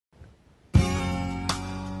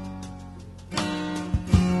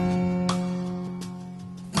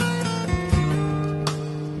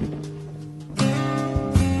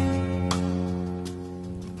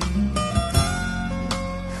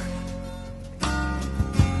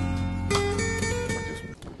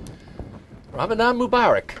Ramadan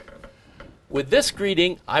Mubarak. With this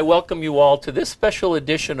greeting, I welcome you all to this special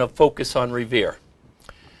edition of Focus on Revere,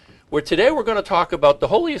 where today we're going to talk about the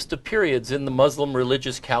holiest of periods in the Muslim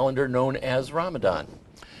religious calendar known as Ramadan.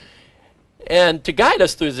 And to guide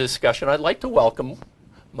us through this discussion, I'd like to welcome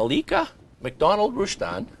Malika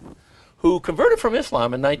MacDonald-Rushdan, who converted from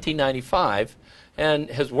Islam in 1995 and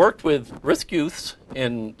has worked with risk youths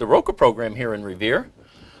in the Roca program here in Revere,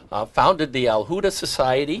 founded the Al-Huda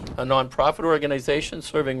Society, a nonprofit organization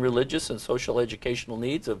serving religious and social educational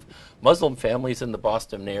needs of Muslim families in the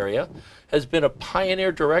Boston area, has been a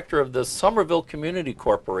pioneer director of the Somerville Community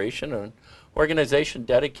Corporation, an organization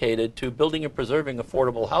dedicated to building and preserving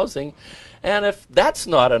affordable housing. And if that's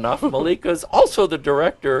not enough, Malika is also the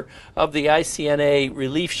director of the ICNA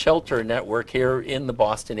Relief Shelter Network here in the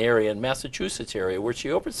Boston area and Massachusetts area, where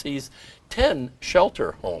she oversees 10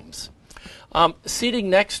 shelter homes. Sitting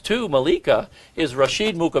next to Malika is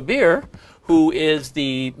Rachid Moukhabir, who is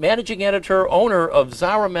the managing editor, owner of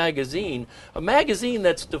Zara magazine, a magazine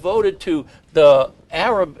that's devoted to the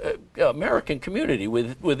Arab American community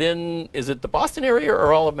within, is it the Boston area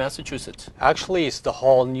or all of Massachusetts? Actually, it's the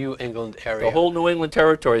whole New England area. The whole New England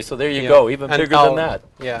territory, so there you go, even bigger than that.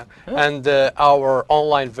 Yeah, and our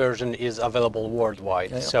online version is available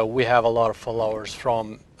worldwide, so we have a lot of followers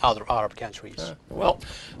from other Arab countries. Well,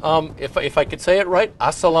 if I could say it right,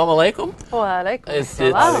 Assalamu alaikum. Wa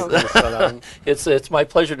alaikum It's my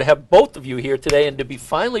pleasure to have both of you here today and to be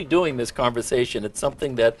finally doing this conversation. It's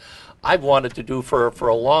something that I've wanted to do for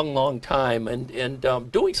a long, long time,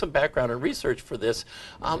 and doing some background and research for this,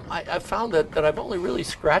 I found that I've only really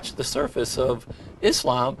scratched the surface of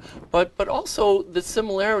Islam, but also the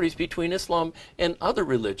similarities between Islam and other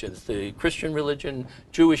religions, the Christian religion,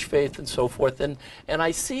 Jewish faith, and so forth. And I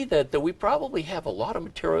see that we probably have a lot of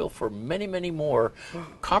material for many, many more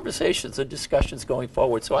conversations and discussions going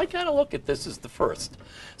forward. So I kind of look at this as the first.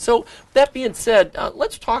 So that being said,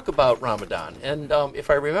 let's talk about Ramadan. And if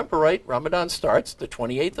I remember right, Ramadan starts the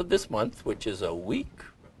 28th of this month, which is a week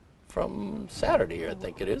from Saturday, I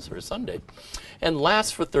think it is, or Sunday, and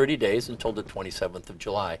lasts for 30 days until the 27th of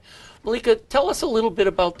July. Malika, tell us a little bit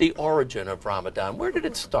about the origin of Ramadan. Where did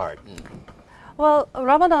it start? Well,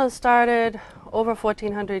 Ramadan started over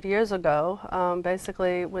 1400 years ago,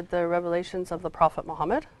 basically with the revelations of the Prophet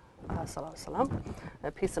Muhammad,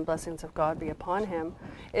 peace and blessings of God be upon him.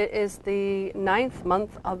 It is the 9th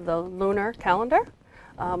month of the lunar calendar.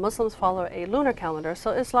 Muslims follow a lunar calendar,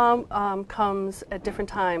 so Islam comes at different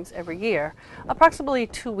times every year, approximately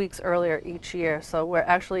 2 weeks earlier each year. So we're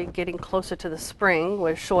actually getting closer to the spring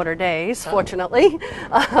with shorter days, fortunately.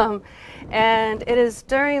 And it is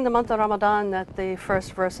during the month of Ramadan that the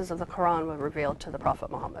first verses of the Quran were revealed to the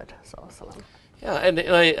Prophet Muhammad. Yeah, and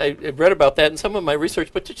I read about that in some of my research,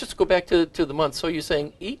 but to just go back to the month, so you're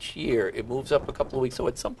saying each year it moves up a couple of weeks, so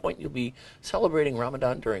at some point you'll be celebrating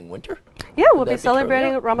Ramadan during winter? Yeah, we'll be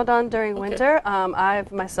celebrating Ramadan during winter. I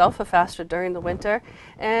myself have fasted during the winter,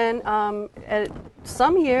 and at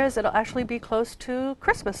some years it'll actually be close to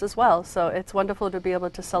Christmas as well, so it's wonderful to be able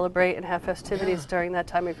to celebrate and have festivities during that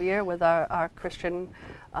time of year with our Christian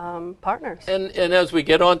partners. And as we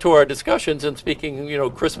get on to our discussions and speaking,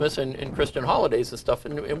 Christmas and Christian holidays and stuff,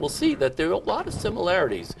 and we'll see that there are a lot of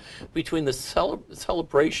similarities between the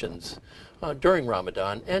celebrations during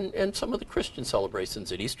Ramadan and some of the Christian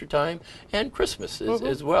celebrations at Easter time and Christmas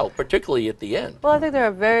as well, particularly at the end. Well, I think there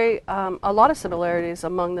are a lot of similarities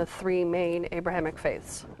among the three main Abrahamic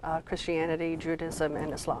faiths, Christianity, Judaism,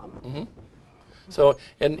 and Islam. So,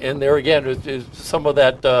 and there again is some of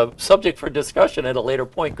that subject for discussion at a later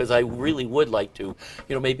point, because I really would like to,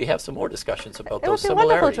 maybe have some more discussions about those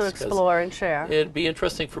similarities. It would be wonderful to explore and share. It'd be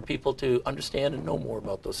interesting for people to understand and know more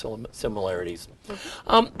about those similarities.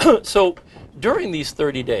 So, during these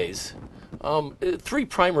 30 days, three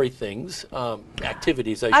primary things,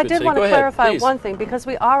 activities, I should say. I did want to clarify one thing, because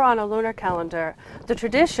we are on a lunar calendar. The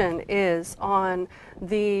tradition is on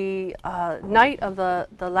the night of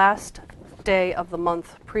the last day of the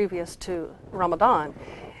month previous to Ramadan.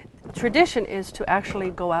 Tradition is to actually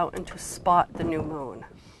go out and to spot the new moon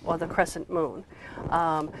or the crescent moon.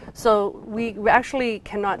 So we actually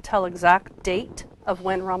cannot tell exact date of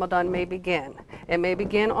when Ramadan may begin. It may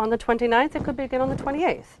begin on the 29th, it could begin on the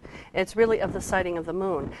 28th. It's really of the sighting of the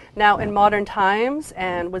moon. Now, in modern times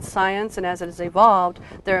and with science and as it has evolved,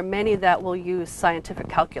 there are many that will use scientific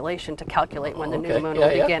calculation to calculate when the new moon will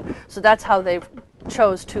begin. So that's how they've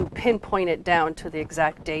chose to pinpoint it down to the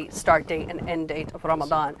exact date, start date and end date of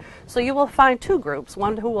Ramadan. So you will find two groups,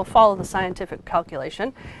 one who will follow the scientific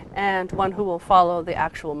calculation and one who will follow the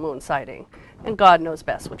actual moon sighting. And God knows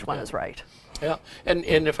best which one is right. Yeah, and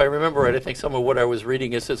if I remember right, I think some of what I was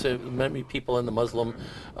reading is that many people in the Muslim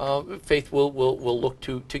faith will look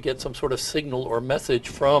to get some sort of signal or message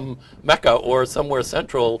from Mecca or somewhere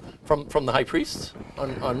central from the high priests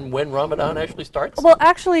on when Ramadan actually starts. Well,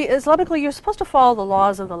 actually, Islamically, you're supposed to follow the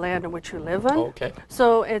laws of the land in which you live in. Oh, okay.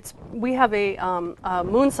 So we have a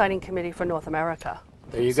moon sighting committee for North America.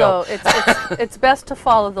 There you go. So it's best to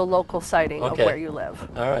follow the local sighting of Okay. where you live.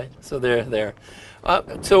 All right, so there.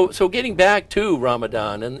 So getting back to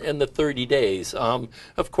Ramadan and the 30 days,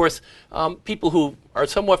 of course, people who are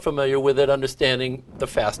somewhat familiar with it, understanding the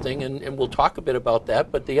fasting, and we'll talk a bit about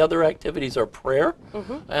that, but the other activities are prayer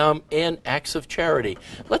and acts of charity.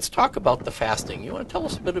 Let's talk about the fasting. You want to tell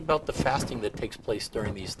us a bit about the fasting that takes place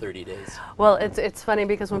during these 30 days? Well, it's funny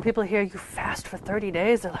because when people hear you fast for 30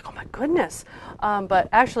 days, they're like, oh my goodness. But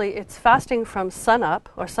actually, it's fasting from sunup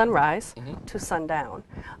or sunrise to sundown,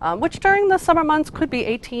 which during the summer months could be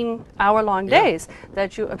 18-hour-long days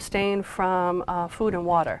that you abstain from food and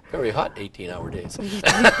water. Very hot 18-hour days.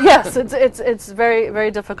 Yes, it's very,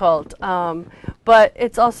 very difficult. But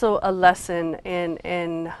it's also a lesson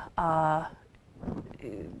in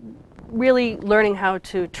really learning how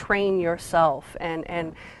to train yourself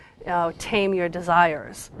and tame your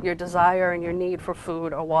desires, your desire and your need for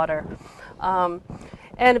food or water.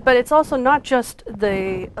 But it's also not just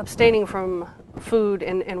the abstaining from food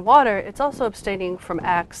and water, it's also abstaining from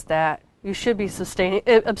acts that you should be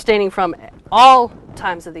abstaining from all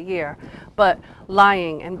times of the year, but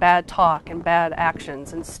lying and bad talk and bad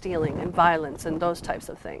actions and stealing and violence and those types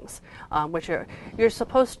of things, which you're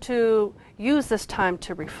supposed to use this time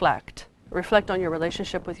to reflect on your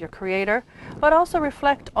relationship with your Creator, but also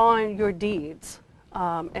reflect on your deeds.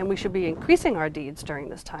 And we should be increasing our deeds during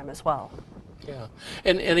this time as well. Yeah,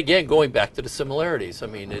 and again, going back to the similarities, I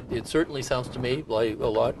mean, it certainly sounds to me like a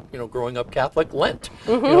lot, growing up Catholic, Lent,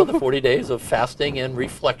 the 40 days of fasting and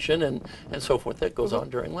reflection and so forth that goes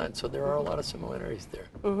on during Lent. So there are a lot of similarities there.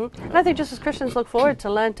 And I think just as Christians look forward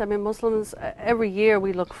to Lent, I mean, Muslims, every year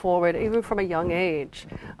we look forward, even from a young age.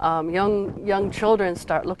 Young children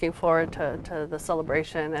start looking forward to the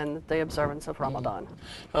celebration and the observance of Ramadan.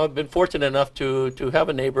 I've been fortunate enough to have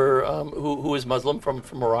a neighbor who is Muslim from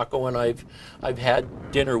Morocco, and I've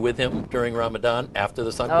had dinner with him during Ramadan after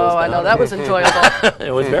the sun goes down. Oh, I know, that was enjoyable.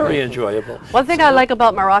 It was very enjoyable. One thing I like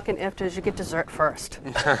about Moroccan iftar is you get dessert first.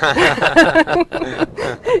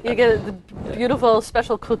 You get the beautiful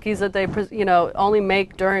special cookies that they only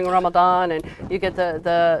make during Ramadan, and you get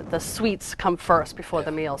the sweets come first before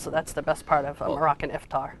the meal, so that's the best part of a Moroccan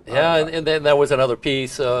iftar. Yeah, and then that was another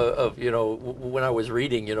piece of when I was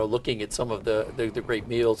reading, looking at some of the great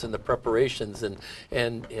meals and the preparations, and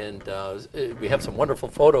we have some wonderful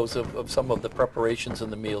photos of some of the preparations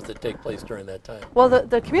and the meals that take place during that time. Well,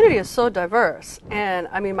 the community is so diverse, and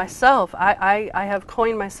I mean, myself, I have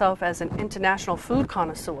coined myself as an international food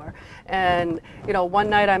connoisseur, and one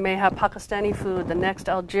night I may have Pakistani food, the next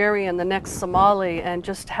Algerian, the next Somali, and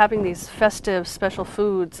just having these festive special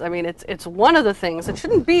foods. I mean, it's one of the things. It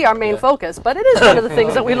shouldn't be our main focus, but it is one of the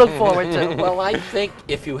things that we look forward to. Well, I think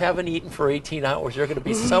if you haven't eaten for 18 hours, you're going to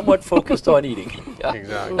be somewhat focused on eating.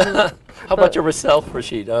 Exactly. How about yourself,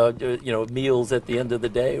 Rachid? Meals at the end of the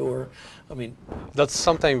day, or, I mean... That's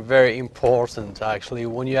something very important, actually.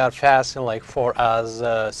 When you are fasting, like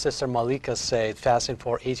as Sister Malika said, fasting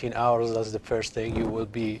for 18 hours, that's the first thing you will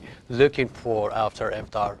be looking for after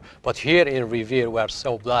iftar. But here in Revere, we are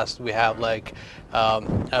so blessed. We have like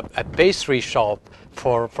a pastry shop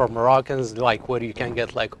for Moroccans, like where you can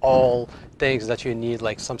get like all things that you need,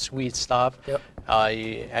 like some sweet stuff. Yep.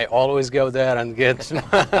 I always go there and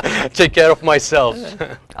take care of myself.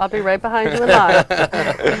 I'll be right behind you in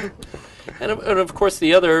line. And of course,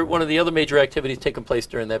 one of the other major activities taking place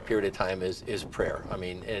during that period of time is prayer. I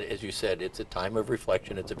mean, as you said, it's a time of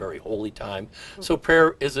reflection. It's a very holy time. So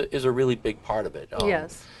prayer is a really big part of it.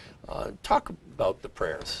 Yes. Talk about the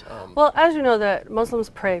prayers. Well, as you know, that Muslims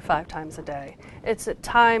pray 5 times a day. It's a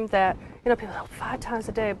time that, people say, 5 times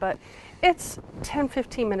a day, but it's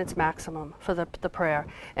 10-15 minutes maximum for the prayer.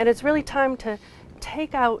 And it's really time to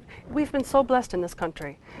take out, we've been so blessed in this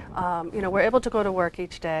country. We're able to go to work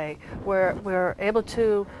each day. We're able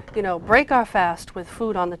to, break our fast with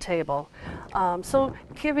food on the table. So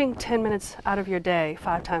giving 10 minutes out of your day,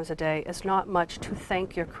 5 times a day, is not much to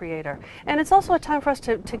thank your Creator. And it's also a time for us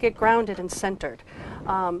to get grounded and centered.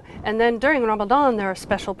 And then during Ramadan, there are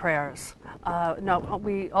special prayers.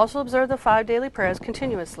 We also observe the 5 daily prayers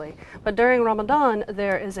continuously. But during Ramadan,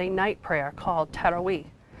 there is a night prayer called Taraweeh.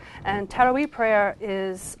 And Taraweeh prayer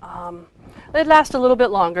is, it lasts a little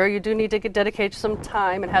bit longer. You do need to dedicate some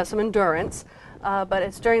time and have some endurance. but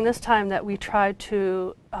it's during this time that we try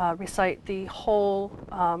to recite the whole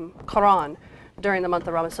Quran during the month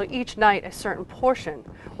of Ramadan. So each night a certain portion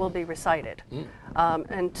will be recited.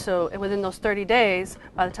 And so within those 30 days,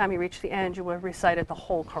 by the time you reach the end, you will have recited the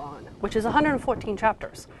whole Quran, which is 114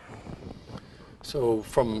 chapters. So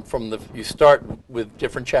you start with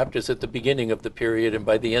different chapters at the beginning of the period, and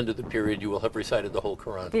by the end of the period you will have recited the whole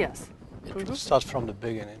Quran. Yes. It starts from the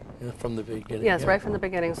beginning. Yeah, from the beginning. Yes, yeah. right from the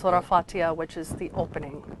beginning. Surah Fatiha, which is the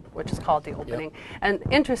opening, which is called the opening. And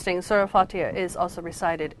interesting, Surah Fatiha is also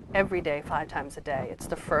recited every day, 5 times a day. It's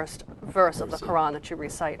the first verse of the Quran that you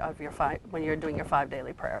recite of your when you're doing your 5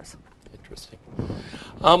 daily prayers. Interesting.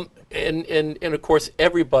 And of course,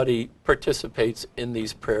 everybody participates in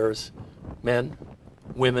these prayers. Men,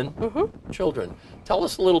 women, children. Tell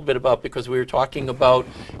us a little bit about, because we were talking about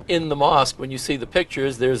in the mosque, when you see the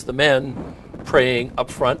pictures, there's the men praying up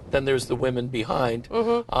front, then there's the women behind,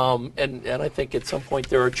 and I think at some point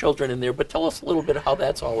there are children in there, but tell us a little bit how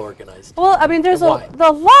that's all organized. Well, I mean, there's a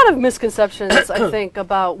lot of misconceptions, I think,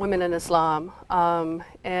 about women in Islam,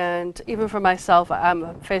 and even for myself,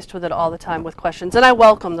 I'm faced with it all the time with questions, and I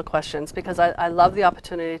welcome the questions because I love the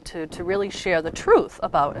opportunity to really share the truth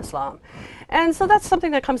about Islam. And so that's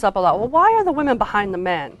something that comes up a lot. Well, why are the women behind the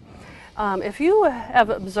men? If you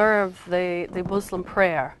have observed the Muslim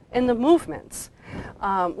prayer in the movements,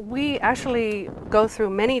 we actually go through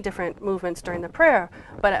many different movements during the prayer,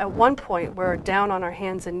 but at one point we're down on our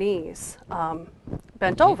hands and knees,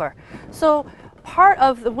 bent over. So part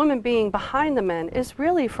of the women being behind the men is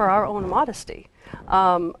really for our own modesty.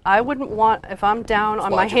 I wouldn't want, if I'm down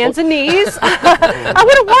on my hands and knees, I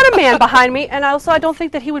wouldn't want a man behind me, and also I don't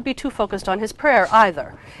think that he would be too focused on his prayer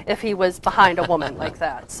either if he was behind a woman like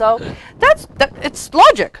that. So it's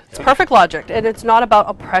logic. It's perfect logic, and it's not about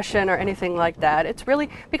oppression or anything like that. It's really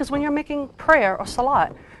because when you're making prayer or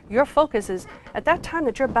salat, your focus is at that time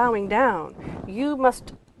that you're bowing down, you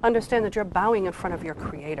must understand that you're bowing in front of your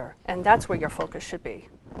Creator, and that's where your focus should be.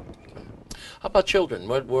 How about children?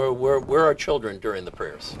 Where are children during the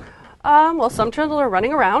prayers? Well, some children are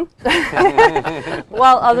running around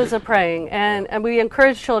while others are praying. And we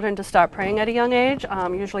encourage children to start praying at a young age,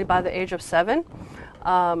 usually by the age of 7.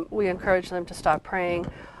 We encourage them to start praying.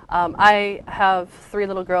 I have 3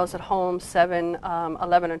 little girls at home, 7,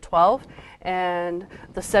 11, and 12. And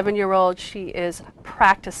the 7-year-old, she is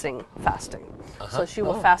practicing fasting. So she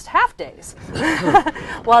will fast half days,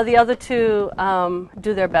 while the other 2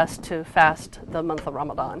 do their best to fast the month of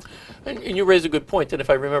Ramadan. And you raise a good point, and if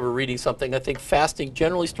I remember reading something, I think fasting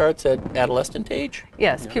generally starts at adolescent age?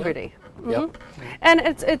 Yes, puberty. Yep. And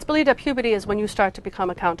it's believed that puberty is when you start to become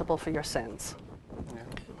accountable for your sins.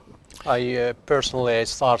 I personally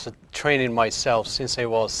started training myself since I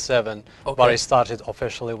was 7, but I started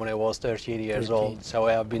officially when I was 13 years old. So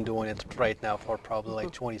I have been doing it right now for probably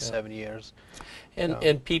like 27 years.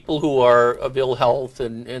 And people who are of ill health,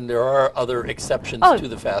 and there are other exceptions to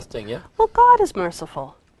the fasting, yeah? Well, God is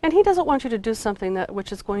merciful, and He doesn't want you to do something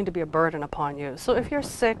which is going to be a burden upon you. So if you're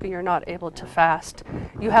sick and you're not able to fast,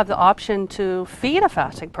 you have the option to feed a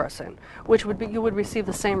fasting person, which would be you would receive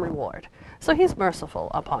the same reward. So He's merciful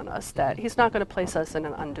upon us, that He's not going to place us in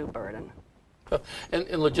an undue burden. And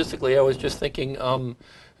logistically, I was just thinking,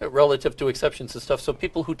 relative to exceptions and stuff, so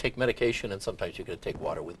people who take medication, and sometimes you're going to take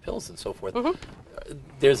water with pills and so forth,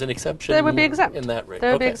 there's an exception. They would be exempt. In that rate. They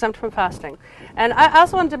would be exempt from fasting. And I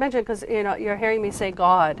also wanted to mention, because you're hearing me say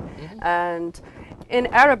God, and in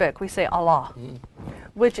Arabic we say Allah,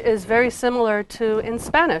 which is very similar to in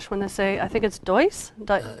Spanish when they say, I think it's Dios.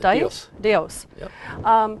 Dios. Yep.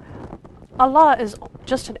 Allah is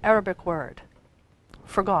just an Arabic word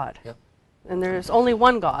for God. Yep. And there's only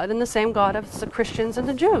one God, and the same God as the Christians and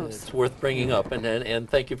the Jews. It's worth bringing up, and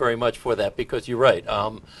thank you very much for that, because you're right.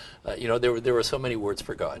 There were so many words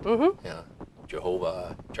for God. Yeah,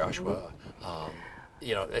 Jehovah, Joshua.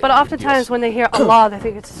 But oftentimes when they hear Allah, they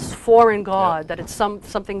think it's this foreign God, that it's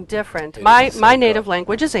something different. My native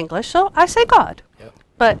language is English, so I say God. Yep.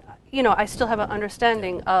 But I still have an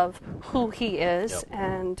understanding of who He is,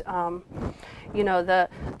 and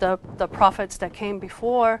the prophets that came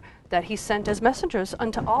before, that He sent as messengers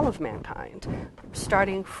unto all of mankind,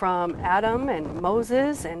 starting from Adam and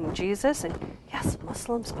Moses and Jesus. And yes,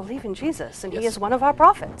 Muslims believe in Jesus, and He is one of our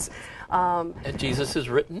prophets. And Jesus is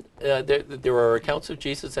written, there are accounts of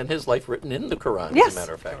Jesus and His life written in the Quran, yes. as a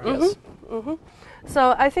matter of fact. Yes.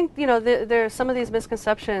 So I think, there are some of these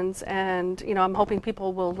misconceptions, and, I'm hoping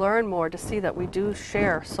people will learn more to see that we do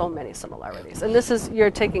share so many similarities. And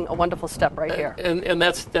you're taking a wonderful step right here. And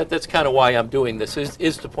that's kind of why I'm doing this,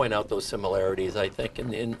 is to point out out those similarities, I think,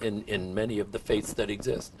 in many of the faiths that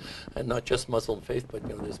exist. And not just Muslim faith, but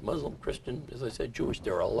there's Muslim, Christian, as I said, Jewish.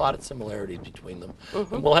 There are a lot of similarities between them.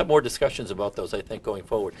 And we'll have more discussions about those, I think, going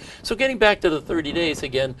forward. So getting back to the 30 days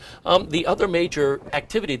again, the other major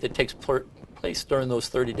activity that takes place during those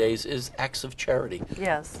 30 days is acts of charity.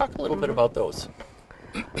 Yes. Talk a little bit about those.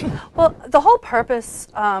 Well, the whole purpose,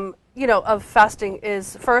 of fasting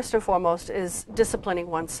is, first and foremost, is disciplining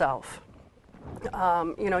oneself.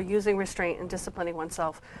 Using restraint and disciplining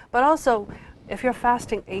oneself. But also, if you're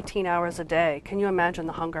fasting 18 hours a day, can you imagine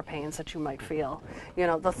the hunger pains that you might feel?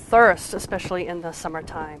 The thirst, especially in the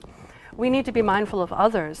summertime. We need to be mindful of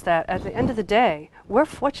others, that at the end of the day, we're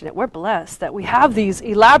fortunate, we're blessed that we have these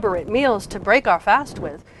elaborate meals to break our fast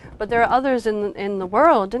with. But there are others in the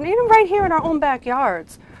world, and even right here in our own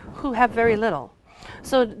backyards, who have very little.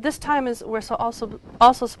 So this time we're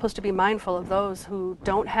also supposed to be mindful of those who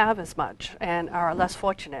don't have as much and are less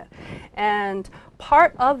fortunate. And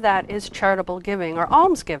part of that is charitable giving or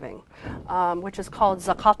almsgiving, which is called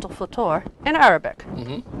zakatul fitr in Arabic,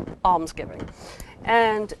 almsgiving.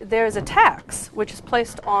 And there's a tax which is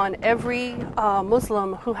placed on every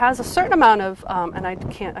Muslim who has a certain amount of, and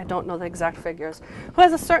I don't know the exact figures, who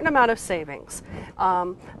has a certain amount of savings.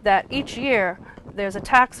 That each year there's a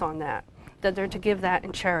tax on that they're to give that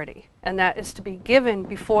in charity. And that is to be given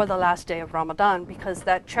before the last day of Ramadan, because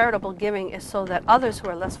that charitable giving is so that others who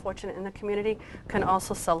are less fortunate in the community can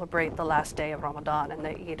also celebrate the last day of Ramadan and the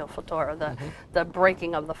Eid al-Fitr, or the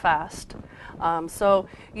breaking of the fast. So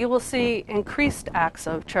you will see increased acts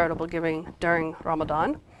of charitable giving during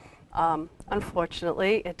Ramadan.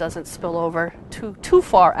 Unfortunately, it doesn't spill over too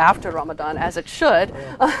far after Ramadan, as it should.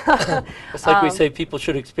 It's like we say people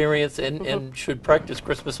should experience and should practice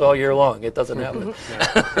Christmas all year long. It doesn't happen.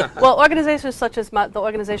 Well, organizations such as the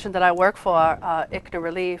organization that I work for, ICNA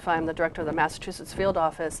Relief, I'm the director of the Massachusetts Field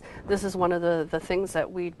Office. This is one of the things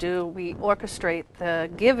that we do. We orchestrate the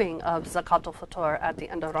giving of zakatul fitr at the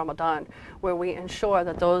end of Ramadan, where we ensure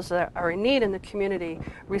that those that are in need in the community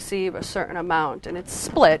receive a certain amount, and it's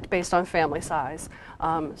split based on family size,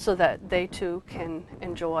 so that they too can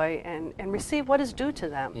enjoy and receive what is due to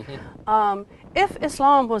them. If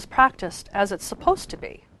Islam was practiced as it's supposed to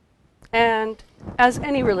be, and as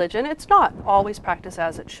any religion, it's not always practiced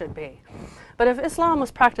as it should be, but if Islam was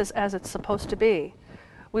practiced as it's supposed to be,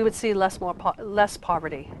 we would see less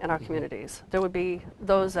poverty in our communities. There would be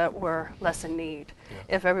those that were less in need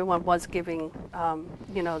if everyone was giving,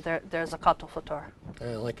 their zakatul fitr.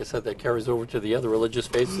 Like I said, that carries over to the other religious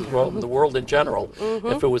faiths as well in the world in general,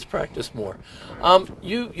 if it was practiced more.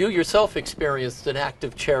 You yourself experienced an act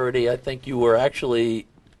of charity. I think you were actually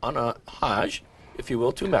on a Hajj, if you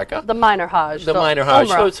will, to Mecca. The minor Hajj. The minor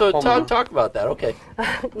Hajj. So talk about that. Okay.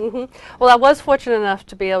 Well, I was fortunate enough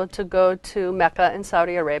to be able to go to Mecca in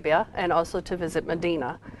Saudi Arabia, and also to visit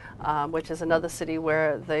Medina, which is another city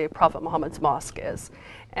where the Prophet Muhammad's mosque is.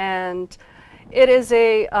 And it is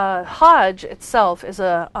Hajj itself is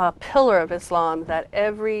a pillar of Islam that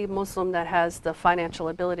every Muslim that has the financial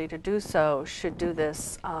ability to do so should do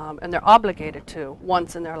this, and they're obligated to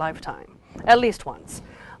once in their lifetime, at least once.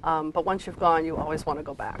 But once you've gone, you always want to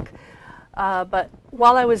go back. But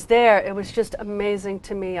while I was there, it was just amazing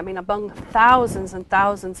to me. I mean, among thousands and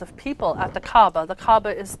thousands of people at the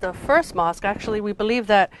Kaaba is the first mosque. Actually, we believe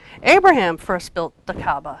that Abraham first built the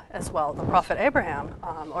Kaaba as well. The Prophet Abraham,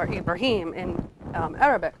 or Ibrahim in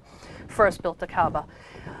Arabic, first built the Kaaba.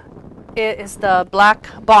 It is the black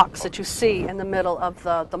box that you see in the middle of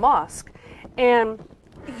the mosque. And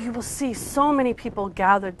you will see so many people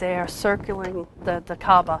gathered there circling the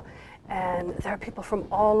Kaaba, and there are people from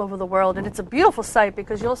all over the world, and it's a beautiful sight,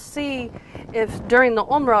 because you'll see, if during the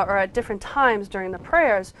Umrah or at different times during the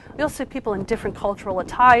prayers, you'll see people in different cultural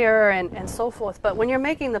attire and so forth. But when you're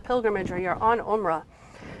making the pilgrimage or you're on Umrah,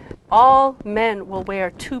 all men will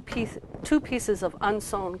wear two pieces of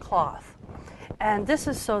unsewn cloth, and this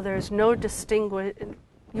is so there's no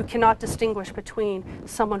you cannot distinguish between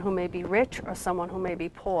someone who may be rich or someone who may be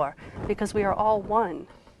poor, because we are all one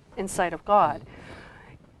in sight of God.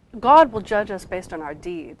 God will judge us based on our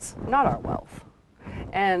deeds, not our wealth.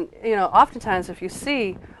 And, oftentimes if you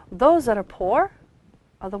see, those that are poor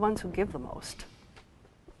are the ones who give the most.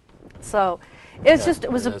 So it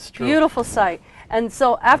was a beautiful sight. And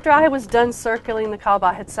so after I was done circling the Kaaba,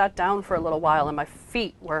 I had sat down for a little while, and my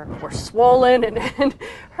feet were swollen and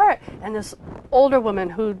hurt. And this older woman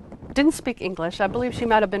who didn't speak English, I believe she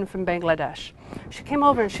might have been from Bangladesh, she came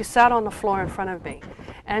over and she sat on the floor in front of me.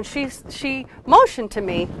 And she motioned to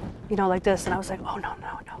me, like this. And I was like, oh,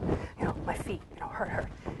 no. My feet, hurt.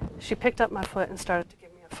 She picked up my foot and started to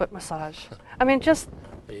give me a foot massage. I mean, just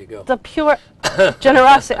There you go. The pure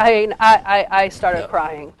generosity. I mean, I started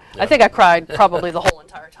crying. Yeah. I think I cried probably the whole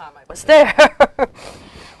entire time I was there.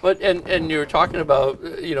 But and you were talking about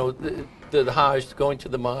the Hajj, going to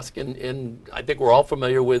the mosque, and I think we're all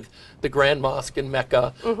familiar with the Grand Mosque in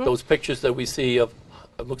Mecca. Those pictures that we see of,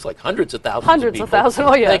 it looks like hundreds of thousands Hundreds of of people. thousands,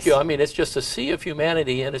 oh yes. Thank you. I mean, it's just a sea of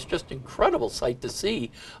humanity, and it's just an incredible sight to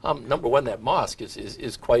see. Number one, that mosque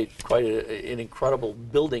is quite an incredible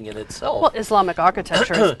building in itself. Well, Islamic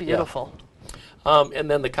architecture is beautiful.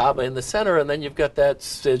 And then the Kaaba in the center, and then you've got that,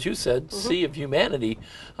 as you said, sea of humanity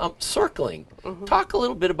circling. Talk a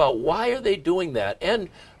little bit about why are they doing that, and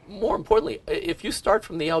more importantly, if you start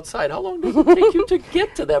from the outside, how long does it take you to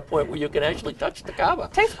get to that point where you can actually touch the Kaaba?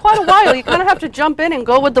 It takes quite a while. You kind of have to jump in and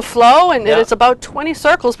go with the flow, and it's about 20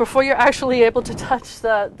 circles before you're actually able to touch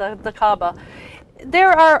the Kaaba.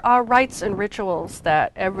 There are rites and rituals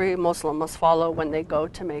that every Muslim must follow when they go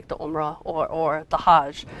to make the Umrah or the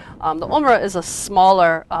Hajj. The Umrah is a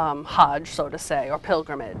smaller Hajj, so to say, or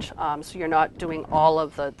pilgrimage. So you're not doing all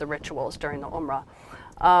of the rituals during the Umrah.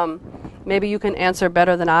 Maybe you can answer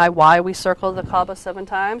better than I why we circle the Kaaba 7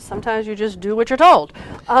 times. Sometimes you just do what you're told.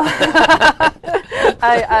 I'm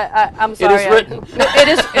sorry. It is written. It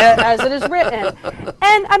is as it is written.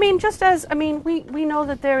 And I mean, we know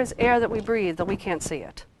that there is air that we breathe, that we can't see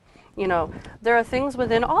it. There are things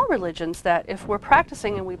within all religions that if we're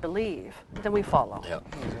practicing and we believe, then we follow.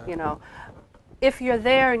 Yeah. If you're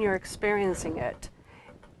there and you're experiencing it,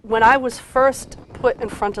 when I was first put in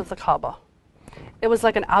front of the Kaaba, it was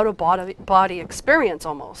like an out-of-body experience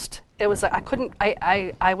almost. It was like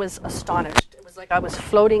I was astonished. It was like I was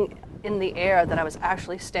floating in the air, that I was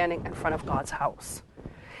actually standing in front of God's house.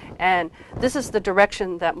 And this is the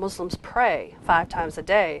direction that Muslims pray 5 times a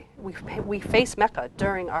day. We face Mecca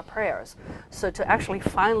during our prayers. So to actually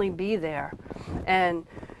finally be there and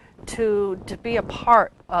to be a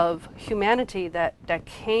part of humanity that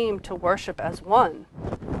came to worship as one,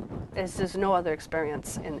 there's no other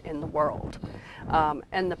experience in the world.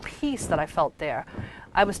 And the peace that I felt there.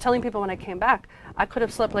 I was telling people when I came back, I could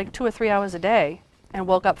have slept like 2 or 3 hours a day and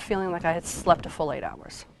woke up feeling like I had slept a full 8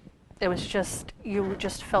 hours. It was just, you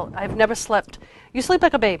just felt, I've never slept, you sleep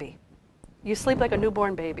like a baby. You sleep like a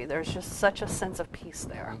newborn baby. There's just such a sense of peace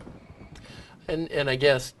there. And I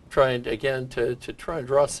guess trying again to try and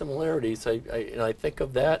draw similarities, I think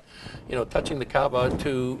of that, touching the Kaaba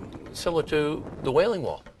similar to the Wailing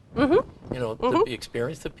Wall. The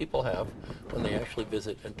experience that people have when they actually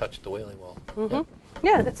visit and touch the Wailing Wall.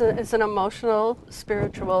 Yeah, it's an emotional,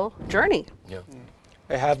 spiritual journey. Yeah.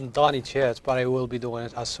 I haven't done it yet, but I will be doing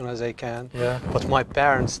it as soon as I can. Yeah. But my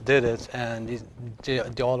parents did it, and they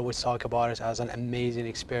always talk about it as an amazing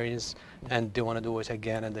experience, and they want to do it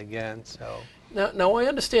again and again. So. Now I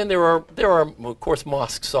understand there are of course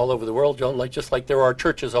mosques all over the world, Joan, just like there are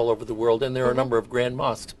churches all over the world, and there are a number of grand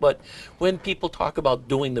mosques. But when people talk about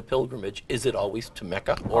doing the pilgrimage, is it always to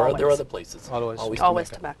Mecca, or are there other places? Always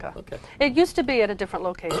to Mecca. Okay. It used to be at a different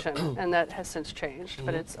location, and that has since changed.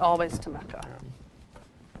 But it's always to Mecca.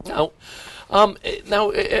 Now,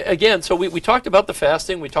 again, so we talked about the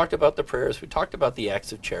fasting, we talked about the prayers, we talked about the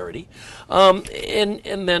acts of charity, and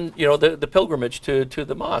then the pilgrimage to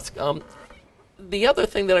the mosque. The other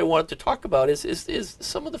thing that I wanted to talk about is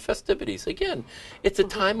some of the festivities. Again, it's a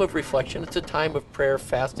time of reflection. It's a time of prayer,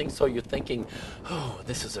 fasting. So you're thinking, oh,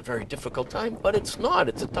 this is a very difficult time, but it's not.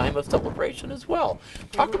 It's a time of celebration as well.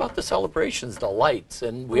 Talk about the celebrations, the lights,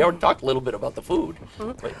 and we already talked a little bit about the food.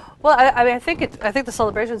 Right? Well, I think the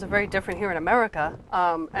celebrations are very different here in America.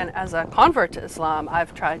 And as a convert to Islam,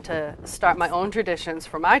 I've tried to start my own traditions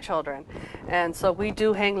for my children, and so we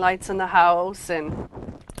do hang lights in the house, and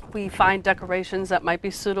we find decorations that might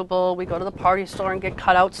be suitable. We go to the party store and get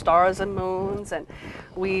cut out stars and moons, and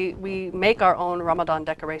we make our own Ramadan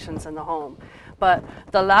decorations in the home. But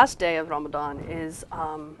the last day of Ramadan is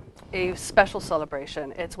a special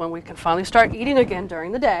celebration. It's when we can finally start eating again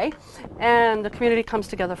during the day, and the community comes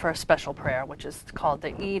together for a special prayer, which is called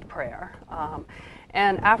the Eid prayer.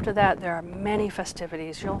 And after that, there are many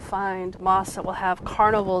festivities. You'll find mosques that will have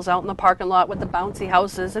carnivals out in the parking lot with the bouncy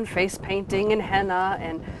houses and face painting and henna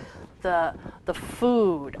and the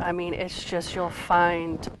food. I mean, it's just, you'll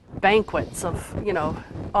find banquets of,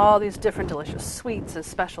 all these different delicious sweets and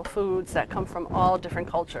special foods that come from all different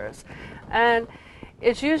cultures. And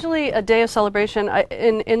it's usually a day of celebration.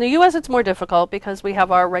 In the U.S., it's more difficult because we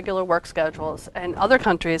have our regular work schedules. In other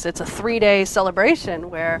countries, it's a 3-day celebration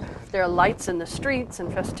where there are lights in the streets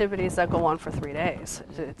and festivities that go on for 3 days.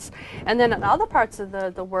 And then in other parts of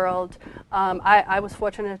the world, I was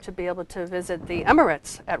fortunate to be able to visit the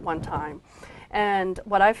Emirates at one time. And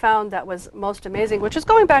what I found that was most amazing, which is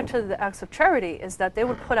going back to the acts of charity, is that they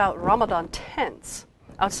would put out Ramadan tents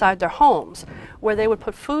outside their homes where they would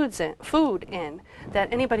put food in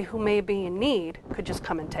that anybody who may be in need could just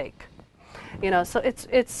come and take. You know, so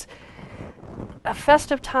it's a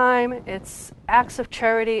festive time, it's acts of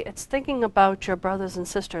charity, it's thinking about your brothers and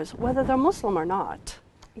sisters, whether they're Muslim or not,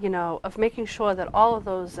 you know, of making sure that all of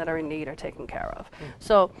those that are in need are taken care of.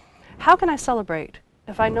 So how can I celebrate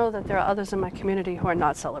if I know that there are others in my community who are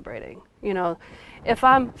not celebrating? You know, if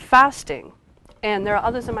I'm fasting and there are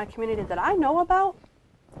others in my community that I know about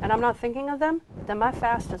and I'm not thinking of them, then my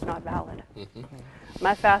fast is not valid.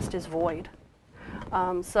 My fast is void.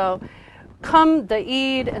 So come the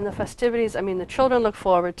Eid and the festivities, I mean, the children look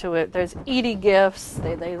forward to it. There's Eid gifts.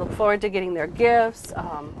 They look forward to getting their gifts.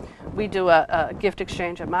 We do a gift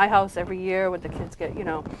exchange at my house every year where the kids get, you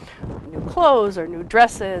know, new clothes or new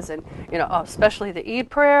dresses. And, you know, especially the Eid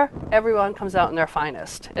prayer, everyone comes out in their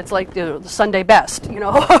finest. It's like the Sunday best, you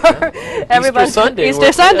know. Easter Sunday.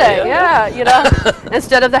 Easter Sunday, yeah, you know.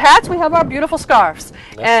 Instead of the hats, we have our beautiful scarves.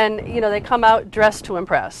 And, you know, they come out dressed to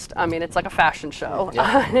impress. I mean, it's like a fashion show.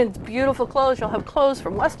 And it's beautiful clothes. You'll have clothes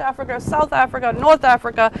from West Africa, South Africa, North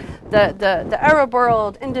Africa, the Arab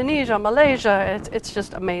world, Indonesia, Malaysia. It's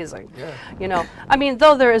just amazing. You know, I mean,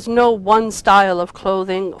 though there is no one style of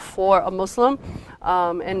clothing for a Muslim,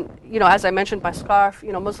 and you know, as I mentioned, my scarf,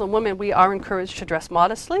 you know, Muslim women, we are encouraged to dress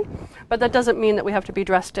modestly, but that doesn't mean that we have to be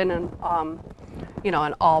dressed in an you know,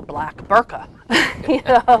 an all black burqa. You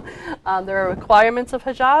know, there are requirements of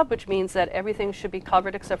hijab, which means that everything should be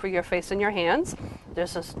covered except for your face and your hands.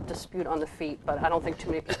 There's a dispute on the feet, but I don't think too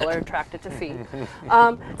many people are attracted to feet.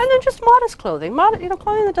 And then just modest clothing, you know,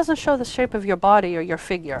 clothing that doesn't show the shape of your body or your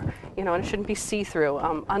figure, you know, and it shouldn't be see-through,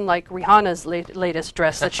 unlike Rihanna's latest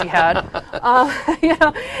dress that she had. You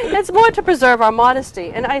know, it's more to preserve our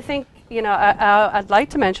modesty. And I think, you know, I'd like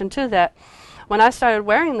to mention, too, that when I started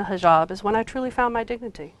wearing the hijab is when I truly found my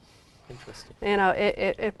dignity. Interesting. You know,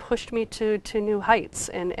 it pushed me to new heights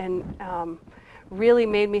and really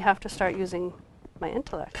made me have to start using my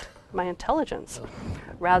intellect, my intelligence,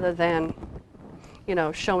 rather than, you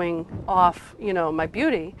know, showing off, you know, my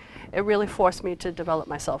beauty. It really forced me to develop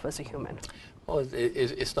myself as a human. Well,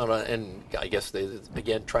 it's not, and I guess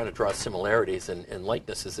again, trying to draw similarities and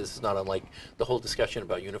likenesses. This is not unlike the whole discussion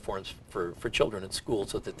about uniforms for children in school,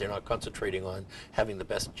 so that they're not concentrating on having the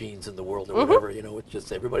best genes in the world or whatever. You know, it's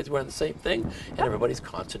just everybody's wearing the same thing, and everybody's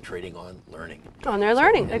concentrating on learning. On their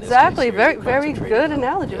learning, so exactly. Very Good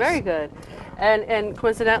analogy. Yes. Very good. And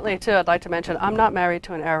coincidentally, too, I'd like to mention I'm not married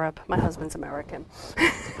to an Arab. My husband's American.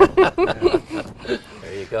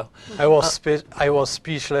 There you go. I was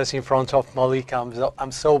speechless in front of Malika.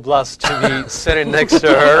 I'm so blessed to be sitting next to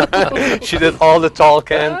her. She did all the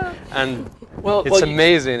talking, and it's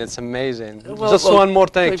amazing. It's amazing. Just one more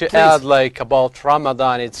thing to add, like about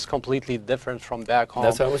Ramadan. It's completely different from back home.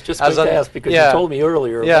 That's what I was just going to ask, because you told me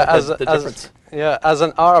earlier about the difference. As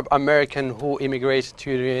an Arab American who immigrated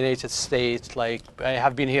to the United States, like I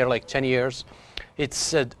have been here like 10 years.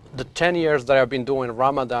 It's the 10 years that I've been doing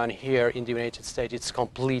Ramadan here in the United States. It's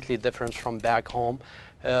completely different from back home.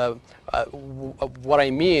 What I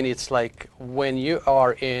mean, it's like when you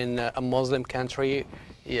are in a Muslim country,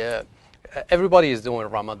 everybody is doing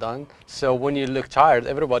Ramadan. So when you look tired,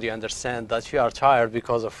 everybody understands that you are tired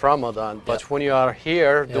because of Ramadan. But when you are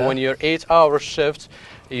here doing your 8-hour shift,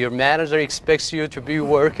 your manager expects you to be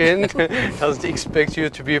working, doesn't expect you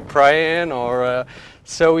to be praying, or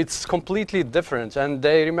so it's completely different. And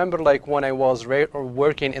I remember, like when I was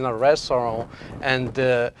working in a restaurant, and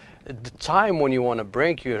the time when you want to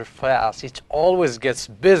break your fast, it always gets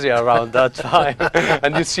busy around that time.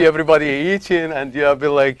 And you see everybody eating, and you have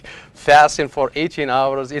been like fasting for 18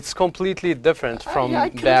 hours. It's completely different from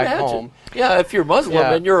back home. Yeah, if you're Muslim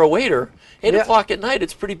and you're a waiter, 8 o'clock at night,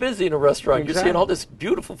 it's pretty busy in a restaurant. You're seeing all this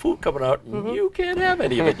beautiful food coming out, and you can't have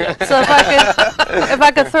any of it yet. So if I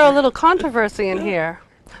could throw a little controversy in here,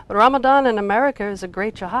 Ramadan in America is a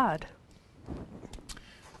great jihad.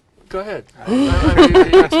 Go ahead.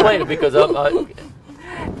 Explain it, because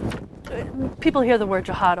people hear the word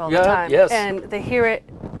jihad all the time, and they hear it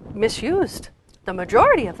misused the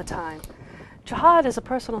majority of the time. Jihad is a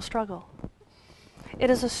personal struggle. It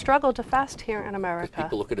is a struggle to fast here in America.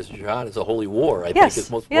 People look at it as jihad as a holy war, I think is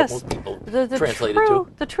what most people translate it to.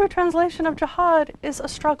 The true translation of jihad is a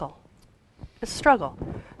struggle. It's a struggle.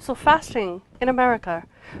 So fasting in America,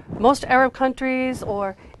 most Arab countries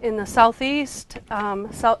or in the Southeast,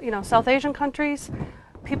 South Asian countries,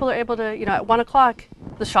 people are able to, at 1 o'clock,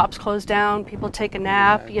 the shops close down, people take a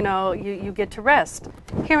nap, you get to rest.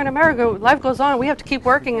 Here in America, life goes on. We have to keep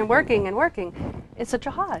working and working and working. It's a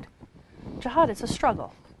jihad. jihad is a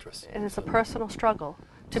struggle, Interesting. and it's a personal struggle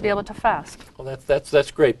to be able to fast. Well,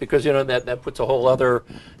 that's great, because that puts a whole other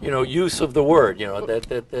use of the word.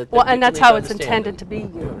 That Well, and people that's need how to it's understand intended to be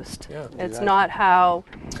used. Yeah. It's not how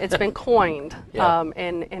it's been coined Yeah.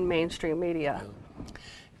 in mainstream media.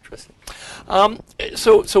 Interesting.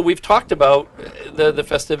 So we've talked about the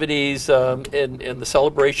festivities and the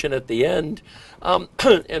celebration at the end,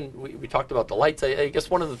 and we talked about the lights. I guess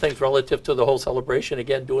one of the things relative to the whole celebration,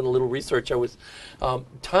 again, doing a little research, I was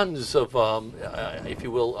tons of, if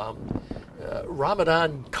you will,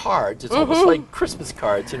 Ramadan cards. It's almost like Christmas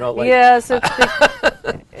cards, like. Yes,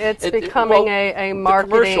 it's becoming a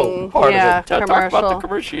marketing commercial part of it. Talk commercial. about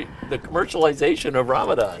the commercialization of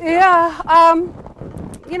Ramadan. Yeah,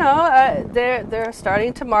 they're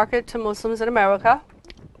starting to market to Muslims in America,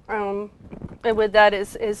 and with that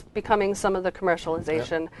is becoming some of the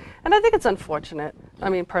commercialization. And I think it's unfortunate. I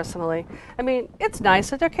mean, personally, it's nice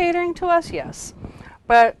that they're catering to us, yes,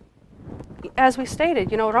 but as we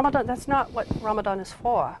stated, Ramadan, that's not what Ramadan is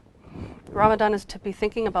for. Ramadan is to be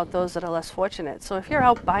thinking about those that are less fortunate. So if you're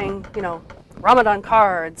out buying, Ramadan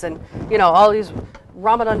cards and, all these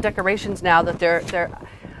Ramadan decorations now that they're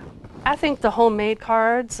I think the homemade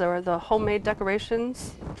cards or the homemade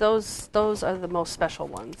decorations, those are the most special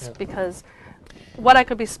ones, because what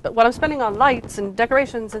I'm spending on lights and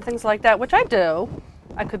decorations and things like that, which I do,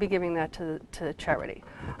 I could be giving that to charity.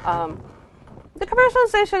 The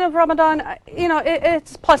commercialization of Ramadan,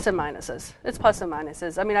 it's plus and minuses. It's plus and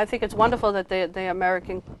minuses. I think it's wonderful that the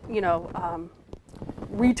American,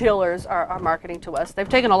 retailers are marketing to us. They've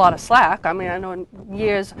taken a lot of slack. I know in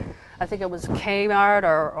years, I think it was Kmart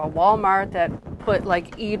or Walmart that put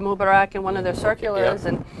like Eid Mubarak in one of their circulars,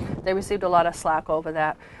 and they received a lot of slack over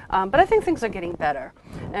that. But I think things are getting better.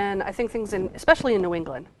 And I think things, especially in New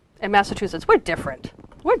England and Massachusetts, we're different.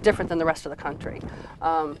 We're different than the rest of the country.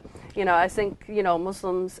 I think,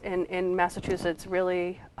 Muslims in Massachusetts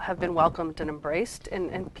really have been welcomed and embraced,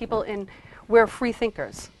 and people we're free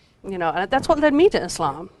thinkers. And that's what led me to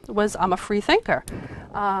Islam, was I'm a free thinker.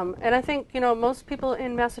 And I think, most people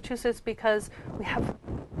in Massachusetts, because we have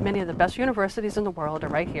many of the best universities in the world are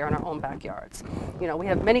right here in our own backyards. We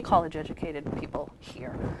have many college-educated people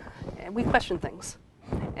here, and we question things.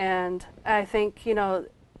 And I think,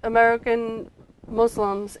 American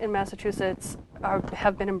Muslims in Massachusetts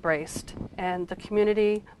have been embraced, and the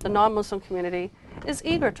community, the non-Muslim community, is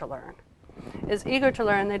eager to learn.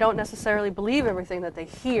 They don't necessarily believe everything that they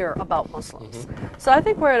hear about Muslims. So I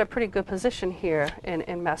think we're at a pretty good position here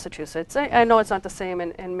in Massachusetts. I know it's not the same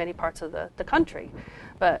in many parts of the country,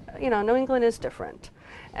 but New England is different.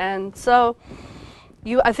 And so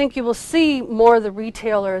I think you will see more of the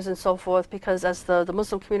retailers and so forth, because as the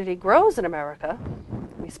Muslim community grows in America,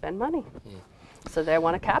 we spend money. So they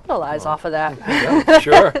want to capitalize off of that. Yeah,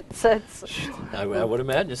 sure. I would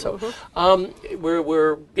imagine so.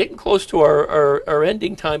 We're getting close to our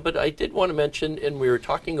ending time, but I did want to mention, and we were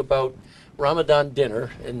talking about Ramadan dinner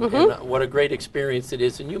and what a great experience it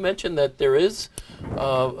is. And you mentioned that there is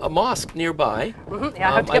a mosque nearby.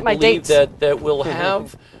 Yeah, I have to get my dates. that will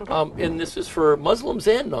have, and this is for Muslims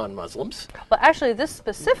and non-Muslims. Well, actually, this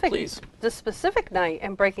specific night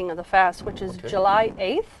and breaking of the fast, which is July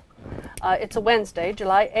 8th, it's a Wednesday,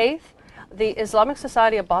 July 8th. The Islamic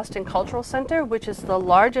Society of Boston Cultural Center, which is the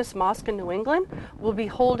largest mosque in New England, will be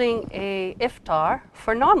holding a iftar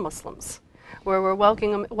for non-Muslims, where we're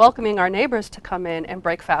welcoming our neighbors to come in and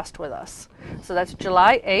break fast with us. So that's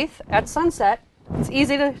July 8th at sunset. It's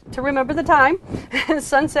easy to remember the time.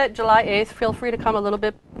 Sunset, July 8th. Feel free to come a little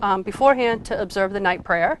bit beforehand to observe the night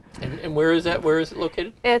prayer. And where is that? Where is it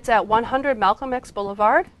located? It's at 100 Malcolm X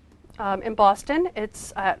Boulevard. In Boston.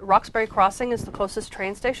 It's at Roxbury Crossing is the closest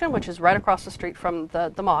train station, which is right across the street from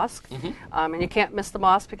the mosque. And you can't miss the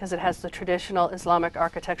mosque because it has the traditional Islamic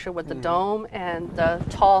architecture with the dome and the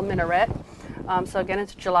tall minaret. So again,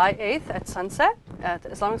 it's July 8th at sunset at the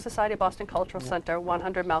Islamic Society of Boston Cultural Center,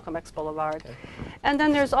 100 Malcolm X Boulevard. And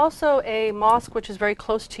then there's also a mosque which is very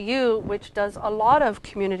close to you, which does a lot of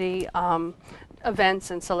community events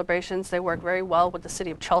and celebrations. They work very well with the city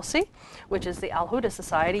of Chelsea, which is the Al-Huda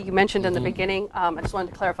Society. You mentioned in the beginning, I just wanted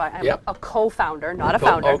to clarify, I'm a co-founder, not a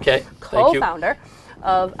founder. Okay, co-founder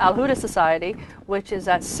of Al-Huda Society, which is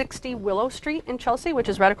at 60 Willow Street in Chelsea, which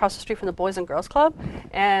is right across the street from the Boys and Girls Club.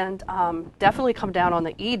 And definitely come down on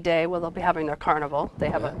the Eid day where they'll be having their carnival. They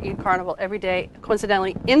have an Eid carnival every day,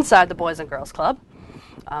 coincidentally, inside the Boys and Girls Club.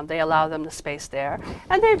 They allow them the space there.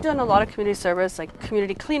 And they've done a lot of community service, like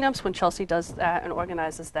community cleanups when Chelsea does that and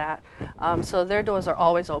organizes that. So their doors are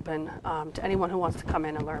always open to anyone who wants to come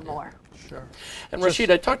in and learn more. Sure. And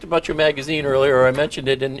Rachid, I talked about your magazine earlier. I mentioned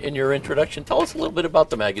it in your introduction. Tell us a little bit about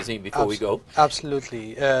the magazine before we go.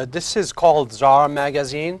 Absolutely. This is called Zara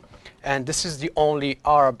Magazine, and this is the only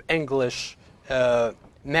Arab English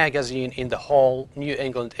magazine in the whole New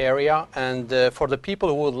England area. And for the people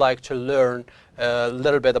who would like to learn a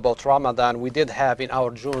little bit about Ramadan, we did have in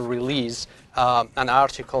our June release an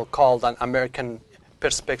article called An American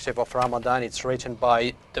Perspective of Ramadan. It's written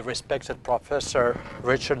by the respected professor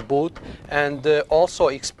Richard Booth, and also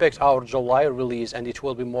expect our July release, and it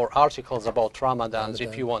will be more articles about Ramadans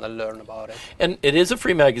if you want to learn about it. And it is a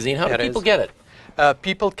free magazine. How do people get it?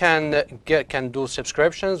 People can do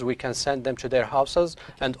subscriptions. We can send them to their houses,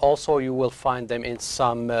 and also you will find them in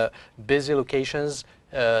some busy locations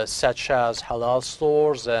such as halal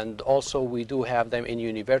stores, and also we do have them in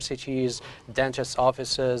universities, dentist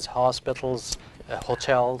offices, hospitals,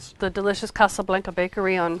 hotels. The delicious Casablanca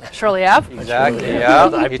Bakery on Shirley Ave. Exactly,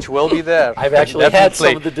 yeah. It will be there. I've actually had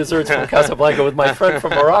some of the desserts from Casablanca with my friend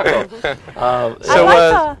from Morocco. Go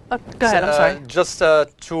ahead, I'm sorry. Just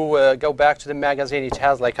to go back to the magazine, it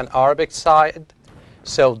has like an Arabic side.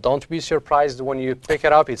 So don't be surprised when you pick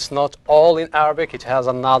it up. It's not all in Arabic. It has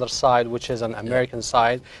another side, which is an American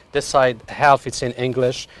side. This side, half it's in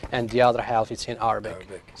English, and the other half it's in Arabic.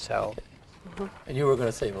 So. And you were going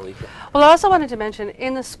to say, Malika. Well, I also wanted to mention,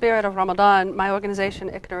 in the spirit of Ramadan, my organization,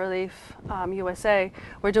 ICNA Relief USA,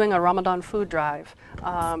 we're doing a Ramadan food drive.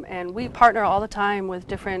 And we partner all the time with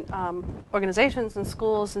different organizations and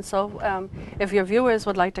schools. And so if your viewers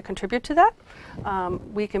would like to contribute to that,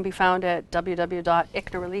 we can be found at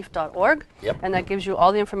www.icnarelief.org. Yep. And that gives you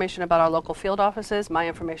all the information about our local field offices. My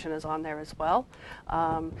information is on there as well.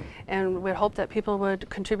 And we hope that people would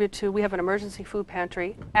contribute to, we have an emergency food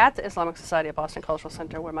pantry at the Islamic Society of Boston Cultural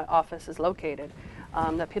Center, where my office is located,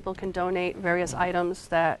 that people can donate various items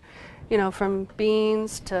that, you know, from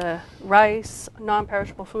beans to rice,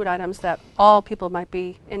 non-perishable food items that all people might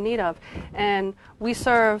be in need of. And we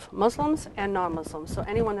serve Muslims and non-Muslims, so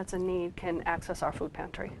anyone that's in need can access our food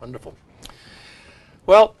pantry. Wonderful.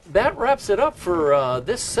 Well, that wraps it up for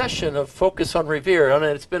this session of Focus on Revere. And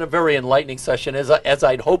it's been a very enlightening session, as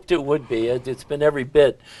I'd hoped it would be. It's been every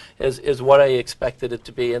bit as what I expected it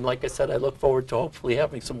to be. And like I said, I look forward to hopefully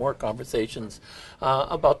having some more conversations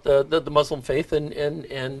about the Muslim faith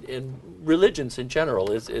and religions in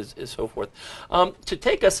general, is so forth. To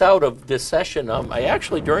take us out of this session, I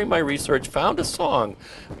actually, during my research, found a song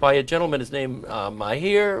by a gentleman. His name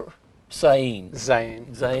Mahir Zain,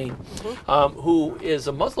 who is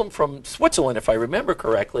a Muslim from Switzerland, if I remember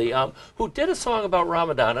correctly, who did a song about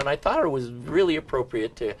Ramadan, and I thought it was really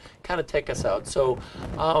appropriate to kind of take us out. So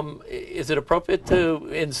is it appropriate to,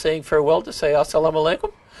 in saying farewell, to say Assalamu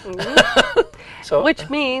alaikum? Mm-hmm. So, which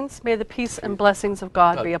means, may the peace and blessings of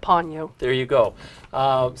God be upon you. There you go.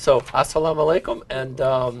 So Assalamu alaikum, and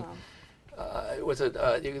was it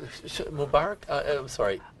Mubarak? I'm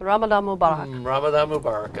sorry. Ramadan Mubarak. Ramadan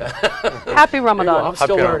Mubarak. Happy Ramadan. I'm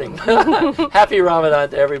still learning. Happy Ramadan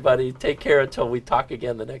to everybody. Take care until we talk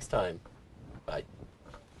again the next time. Bye.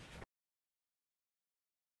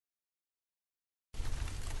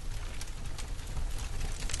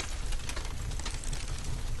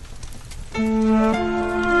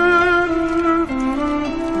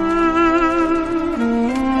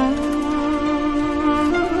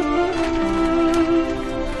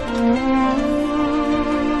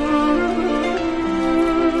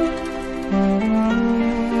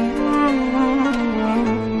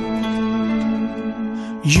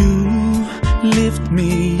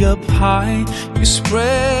 Up high, you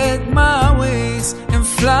spread my wings and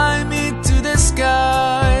fly me to the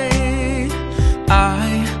sky.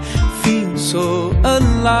 I feel so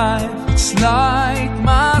alive. It's like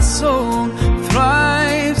my soul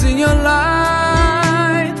thrives in your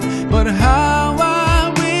light. But how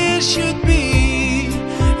I wish you'd be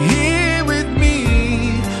here with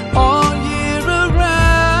me all year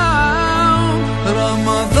around.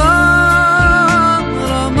 Ramadan,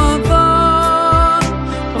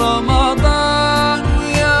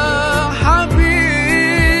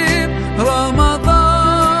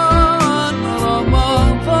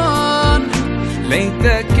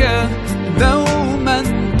 ليتك دوما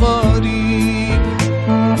قريب.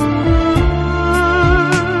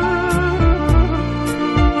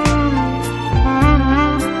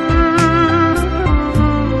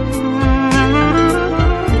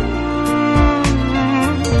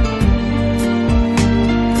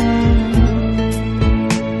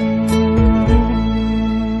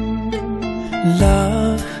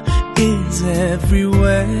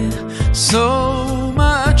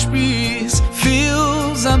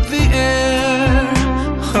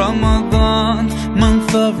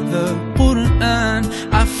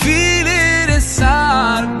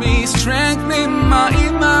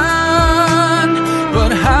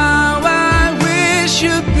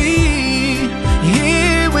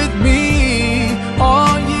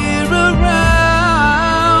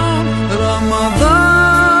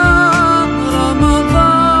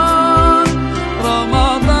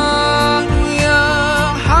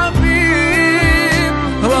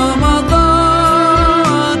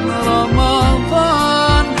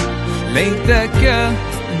 وجدك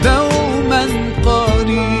دوما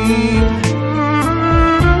قريب.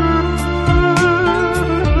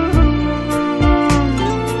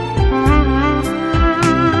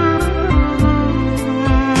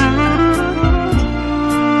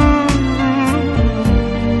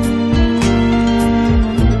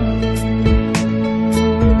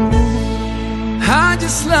 I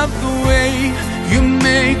just love the way you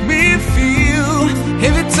make me feel.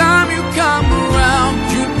 Every time you come around,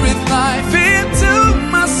 you breathe life into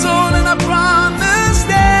my soul, and I promise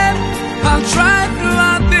that I'll try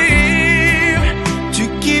throughout the year to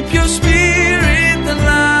keep your spirit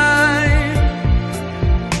alive.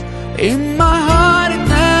 In